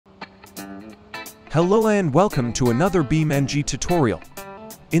Hello and welcome to another BeamNG tutorial.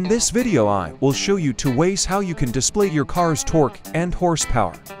 In this video I will show you two ways how you can display your car's torque and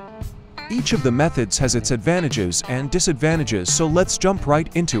horsepower. Each of the methods has its advantages and disadvantages, so let's jump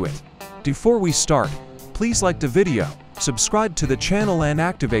right into it. Before we start, please like the video, subscribe to the channel and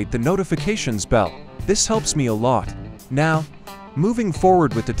activate the notifications bell. This helps me a lot. Now, moving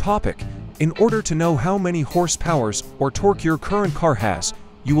forward with the topic, in order to know how many horsepowers or torque your current car has,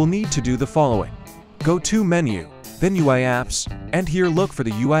 you will need to do the following. Go to Menu, then UI Apps, and here look for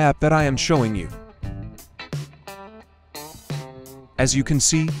the UI app that I am showing you. As you can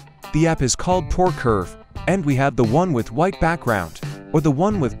see, the app is called Torque Curve, and we have the one with white background, or the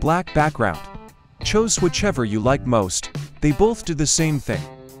one with black background. Choose whichever you like most, they both do the same thing.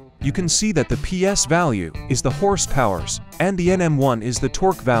 You can see that the PS value is the horsepowers, and the NM1 is the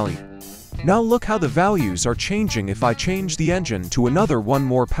torque value. Now look how the values are changing if I change the engine to another one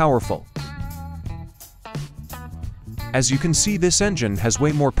more powerful. As you can see, this engine has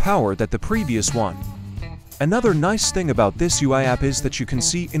way more power than the previous one. Another nice thing about this UI app is that you can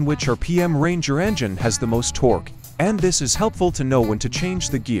see in which RPM range your engine has the most torque, and this is helpful to know when to change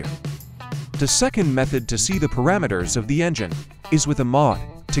the gear. The second method to see the parameters of the engine is with a mod.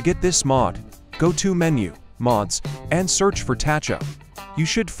 To get this mod, go to Menu, Mods, and search for Tacho. You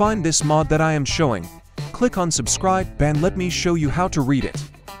should find this mod that I am showing. Click on subscribe and let me show you how to read it.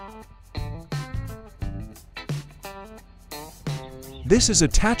 This is a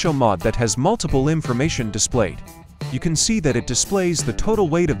Tacho mod that has multiple information displayed. You can see that it displays the total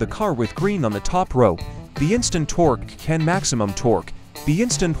weight of the car with green on the top row, the instant torque and maximum torque, the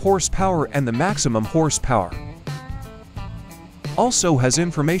instant horsepower and the maximum horsepower. Also has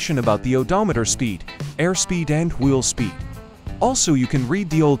information about the odometer speed, airspeed and wheel speed. Also you can read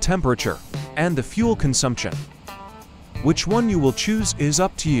the oil temperature and the fuel consumption. Which one you will choose is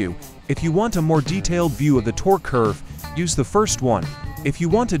up to you. If you want a more detailed view of the torque curve, use the first one. If you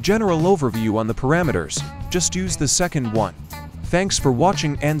want a general overview on the parameters, just use the second one. Thanks for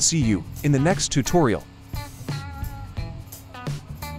watching and see you in the next tutorial.